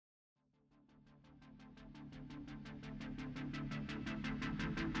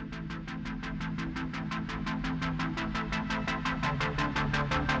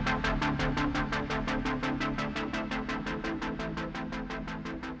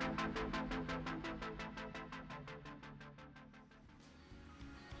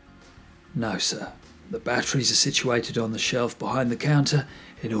No, sir. The batteries are situated on the shelf behind the counter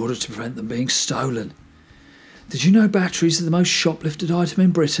in order to prevent them being stolen. Did you know batteries are the most shoplifted item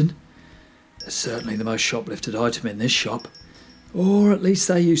in Britain? They're certainly the most shoplifted item in this shop. Or at least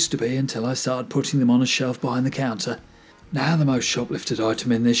they used to be until I started putting them on a shelf behind the counter. Now the most shoplifted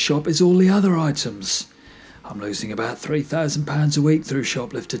item in this shop is all the other items. I'm losing about £3,000 a week through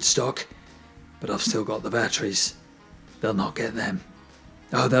shoplifted stock, but I've still got the batteries. They'll not get them.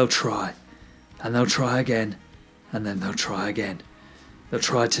 Oh, they'll try. And they'll try again. And then they'll try again. They'll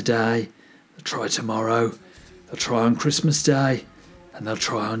try today. They'll try tomorrow. They'll try on Christmas Day. And they'll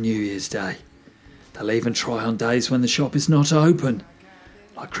try on New Year's Day. They'll even try on days when the shop is not open,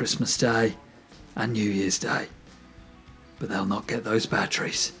 like Christmas Day and New Year's Day. But they'll not get those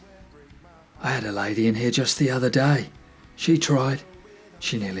batteries. I had a lady in here just the other day. She tried.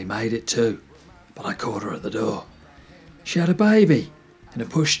 She nearly made it too, but I caught her at the door. She had a baby in a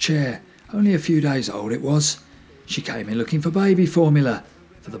pushchair, only a few days old it was. She came in looking for baby formula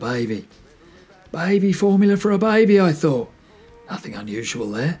for the baby. Baby formula for a baby, I thought. Nothing unusual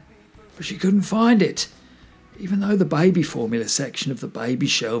there, but she couldn't find it, even though the baby formula section of the baby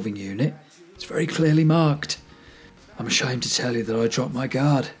shelving unit is very clearly marked. I'm ashamed to tell you that I dropped my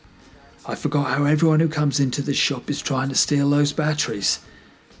guard. I forgot how everyone who comes into this shop is trying to steal those batteries,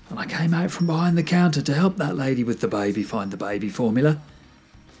 and I came out from behind the counter to help that lady with the baby find the baby formula.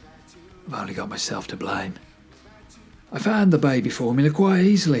 I've only got myself to blame. I found the baby formula quite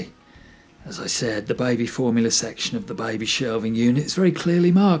easily. As I said, the baby formula section of the baby shelving unit is very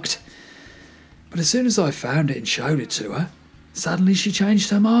clearly marked. But as soon as I found it and showed it to her, suddenly she changed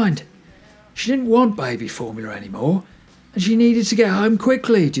her mind. She didn't want baby formula anymore, and she needed to get home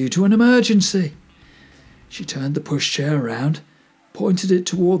quickly due to an emergency. She turned the pushchair around, pointed it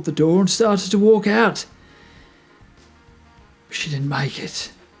toward the door and started to walk out. But she didn't make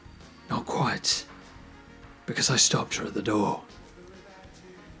it. Not quite. Because I stopped her at the door.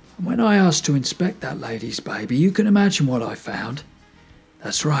 And when I asked to inspect that lady's baby, you can imagine what I found.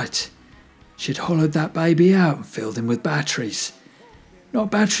 That's right. She'd hollowed that baby out and filled him with batteries.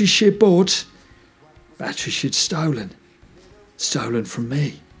 Not batteries she'd bought. Batteries she'd stolen. Stolen from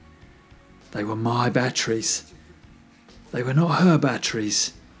me. They were my batteries. They were not her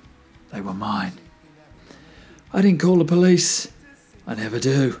batteries. They were mine. I didn't call the police. I never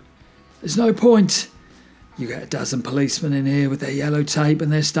do. There's no point. You get a dozen policemen in here with their yellow tape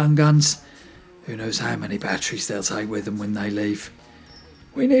and their stun guns. Who knows how many batteries they'll take with them when they leave.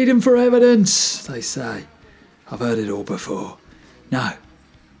 We need them for evidence, they say. I've heard it all before. No.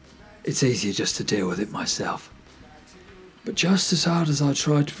 It's easier just to deal with it myself. But just as hard as I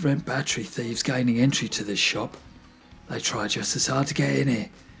tried to prevent battery thieves gaining entry to this shop, they tried just as hard to get in here.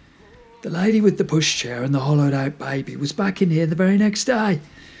 The lady with the pushchair and the hollowed out baby was back in here the very next day,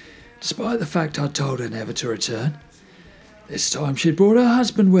 despite the fact I'd told her never to return. This time she'd brought her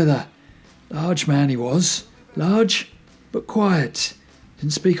husband with her. Large man he was, large but quiet,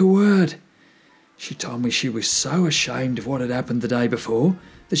 didn't speak a word. She told me she was so ashamed of what had happened the day before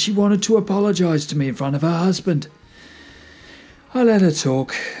that she wanted to apologise to me in front of her husband. I let her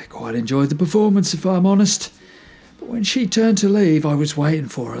talk, quite enjoyed the performance if I'm honest, but when she turned to leave I was waiting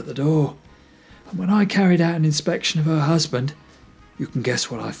for her at the door, and when I carried out an inspection of her husband, you can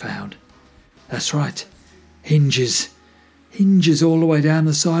guess what I found. That's right, hinges. Hinges all the way down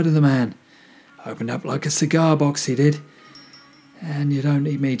the side of the man. Opened up like a cigar box he did. And you don't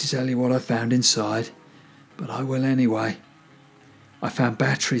need me to tell you what I found inside, but I will anyway. I found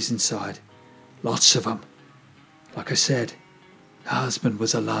batteries inside. Lots of them. Like I said, her husband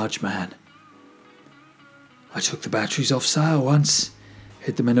was a large man. I took the batteries off sale once,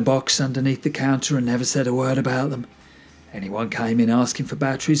 hid them in a box underneath the counter and never said a word about them. Anyone came in asking for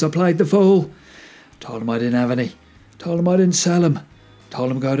batteries, I played the fool. Told them I didn't have any. Told them I didn't sell them. Told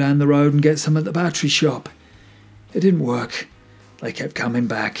them go down the road and get some at the battery shop. It didn't work. They kept coming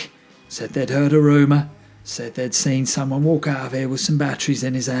back. Said they'd heard a rumour. Said they'd seen someone walk out of here with some batteries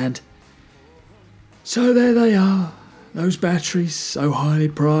in his hand. So there they are. Those batteries, so highly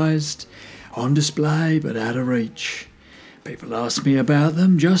prized, on display but out of reach. People ask me about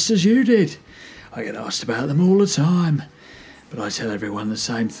them just as you did. I get asked about them all the time. But I tell everyone the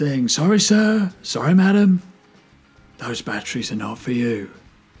same thing. Sorry, sir. Sorry, madam. Those batteries are not for you.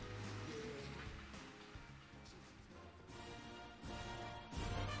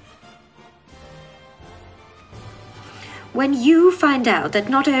 When you find out that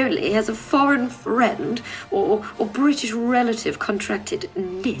not only has a foreign friend or British relative contracted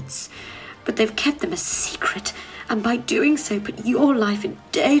NITS, but they've kept them a secret, and by doing so put your life in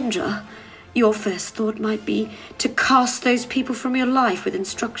danger, Your first thought might be to cast those people from your life with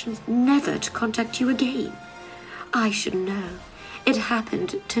instructions never to contact you again. I should know. It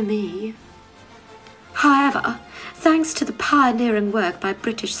happened to me. However, thanks to the pioneering work by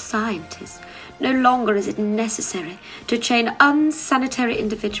British scientists, no longer is it necessary to chain unsanitary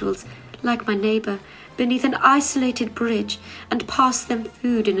individuals like my neighbour beneath an isolated bridge and pass them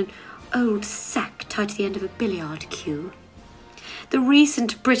food in an old sack tied to the end of a billiard cue. The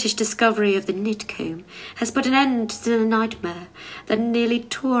recent British discovery of the knit comb has put an end to the nightmare that nearly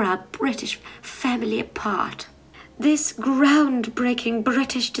tore our British family apart. This groundbreaking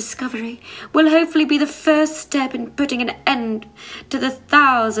British discovery will hopefully be the first step in putting an end to the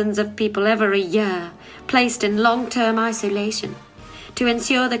thousands of people every year placed in long-term isolation to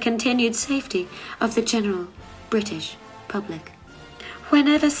ensure the continued safety of the general British public.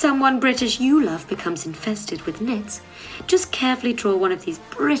 Whenever someone British you love becomes infested with nits, just carefully draw one of these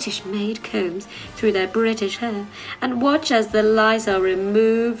British-made combs through their British hair and watch as the lice are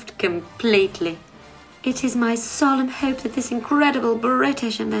removed completely. It is my solemn hope that this incredible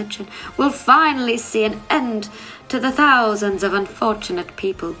British invention will finally see an end to the thousands of unfortunate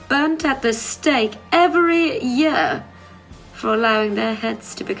people burnt at the stake every year for allowing their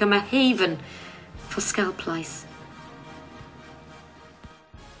heads to become a haven for scalp lice.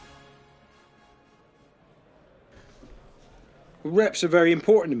 Reps are very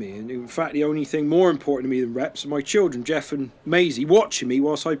important to me, and in fact the only thing more important to me than reps are my children, Jeff and Maisie, watching me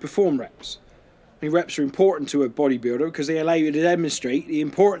whilst I perform reps. I mean, reps are important to a bodybuilder because they allow you to demonstrate the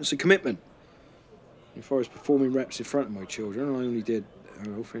importance of commitment. If I was performing reps in front of my children and I only did, I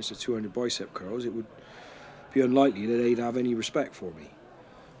don't know, for instance 200 bicep curls, it would be unlikely that they'd have any respect for me.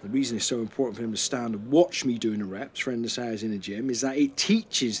 The reason it's so important for them to stand and watch me doing the reps, friend of ours in the gym, is that it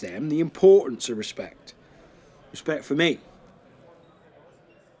teaches them the importance of respect. Respect for me.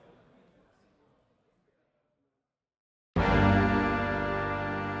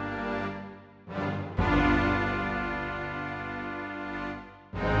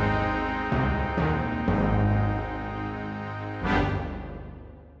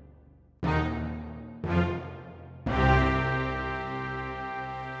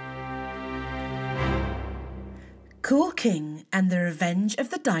 Cool King and the Revenge of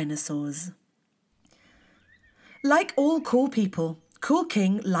the Dinosaurs. Like all cool people, Cool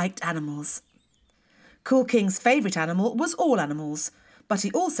King liked animals. Cool King's favourite animal was all animals, but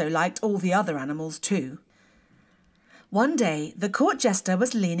he also liked all the other animals too. One day, the court jester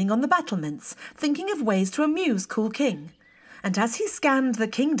was leaning on the battlements, thinking of ways to amuse Cool King, and as he scanned the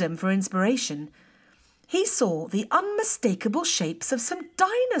kingdom for inspiration, he saw the unmistakable shapes of some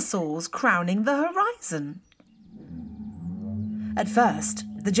dinosaurs crowning the horizon. At first,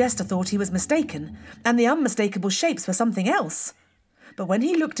 the jester thought he was mistaken, and the unmistakable shapes were something else. But when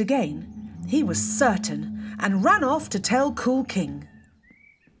he looked again, he was certain, and ran off to tell Cool King.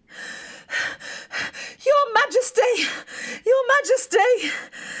 "Your Majesty! Your Majesty!"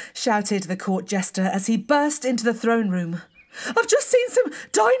 shouted the court jester as he burst into the throne room. "I've just seen some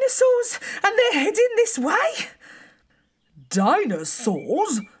dinosaurs, and they're heading this way."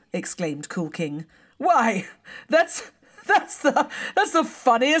 "Dinosaurs?" exclaimed Cool King. "Why, that's the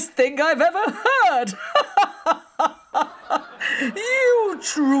funniest thing I've ever heard." "You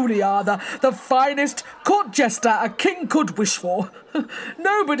truly are the finest court jester a king could wish for.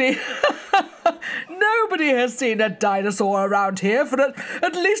 Nobody has seen a dinosaur around here for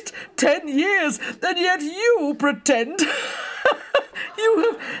at least 10 years, and yet you pretend you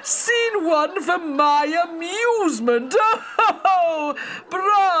have seen one for my amusement. Oh,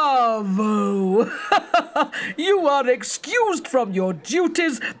 bravo! You are excused from your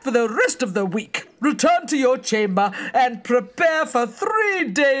duties for the rest of the week. Return to your chamber and prepare for 3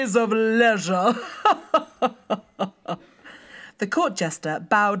 days of leisure." The court jester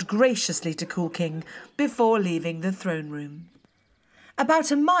bowed graciously to Cool King before leaving the throne room.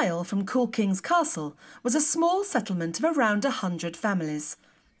 About a mile from Cool King's castle was a small settlement of around 100 families.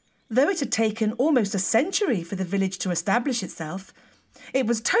 Though it had taken almost a century for the village to establish itself, it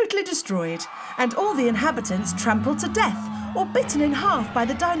was totally destroyed and all the inhabitants trampled to death or bitten in half by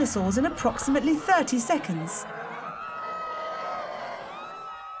the dinosaurs in approximately 30 seconds.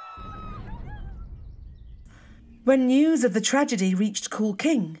 When news of the tragedy reached Cool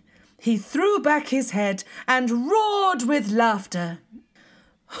King, he threw back his head and roared with laughter.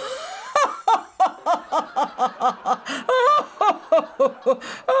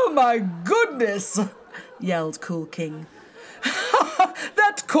 "Oh my goodness!" yelled Cool King.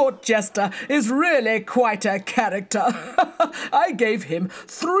 "That court jester is really quite a character. I gave him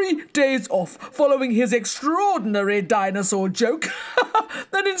 3 days off following his extraordinary dinosaur joke,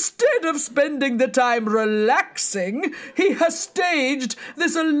 And instead of spending the time relaxing, he has staged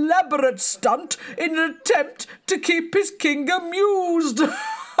this elaborate stunt in an attempt to keep his king amused.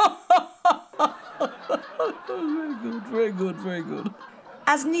 Very good, very good.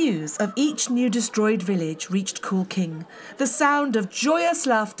 As news of each new destroyed village reached Cool King, the sound of joyous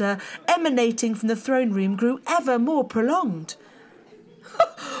laughter emanating from the throne room grew ever more prolonged.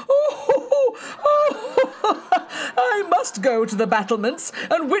 I must go to the battlements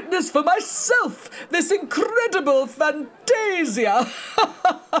and witness for myself this incredible fantasia.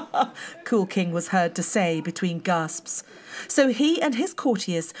 Cool King was heard to say between gasps. So he and his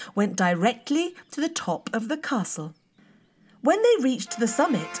courtiers went directly to the top of the castle. When they reached the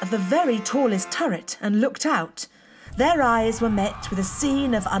summit of the very tallest turret and looked out, their eyes were met with a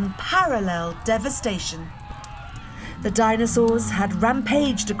scene of unparalleled devastation. The dinosaurs had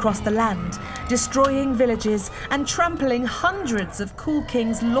rampaged across the land, destroying villages and trampling hundreds of Cool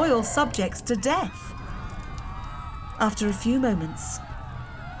King's loyal subjects to death. After a few moments,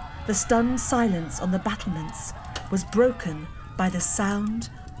 the stunned silence on the battlements was broken by the sound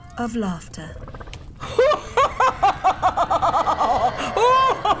of laughter.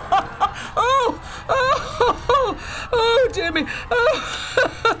 Oh, dear me.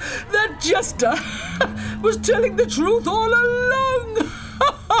 That jester was telling the truth all along.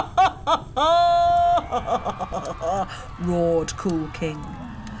 Roared Cool King.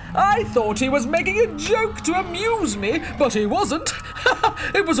 I thought he was making a joke to amuse me, but he wasn't.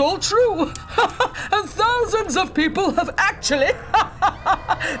 It was all true. And thousands of people have actually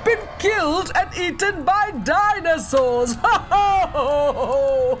been killed and eaten by dinosaurs.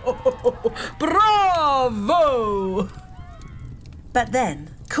 Bravo! But then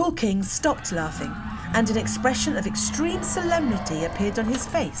Cool King stopped laughing, and an expression of extreme solemnity appeared on his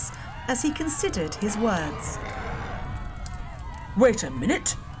face as he considered his words. Wait a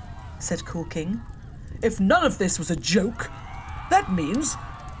minute, said Cool King. If none of this was a joke, that means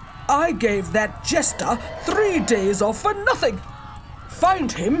I gave that jester 3 days off for nothing. Find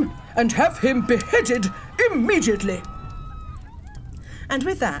him and have him beheaded immediately. And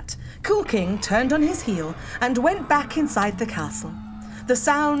with that, Cool King turned on his heel and went back inside the castle, the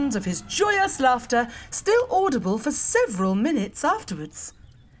sounds of his joyous laughter still audible for several minutes afterwards.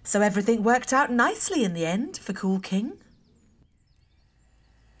 So everything worked out nicely in the end for Cool King.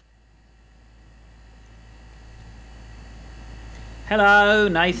 Hello,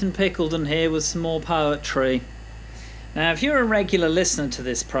 Nathan Pickledon here with some more poetry. Now, if you're a regular listener to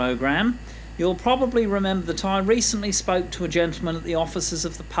this programme, you'll probably remember that I recently spoke to a gentleman at the offices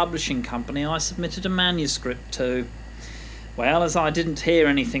of the publishing company I submitted a manuscript to. Well, as I didn't hear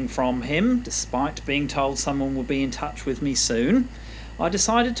anything from him, despite being told someone would be in touch with me soon, I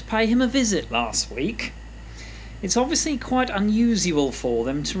decided to pay him a visit last week. It's obviously quite unusual for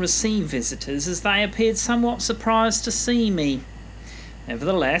them to receive visitors, as they appeared somewhat surprised to see me.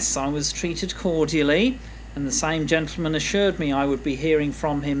 Nevertheless, I was treated cordially, and the same gentleman assured me I would be hearing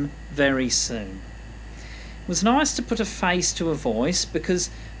from him very soon. It was nice to put a face to a voice,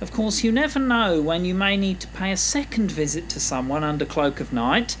 because, of course, you never know when you may need to pay a second visit to someone under cloak of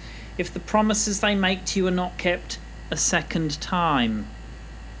night if the promises they make to you are not kept a second time.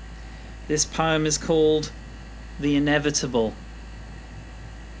 This poem is called The Inevitable.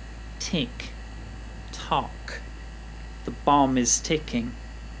 Tick, tock. The bomb is ticking.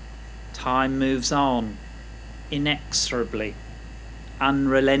 Time moves on, inexorably,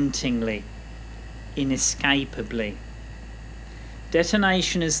 unrelentingly, inescapably.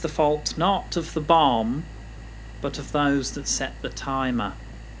 Detonation is the fault not of the bomb, but of those that set the timer.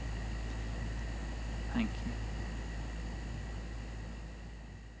 Thank you.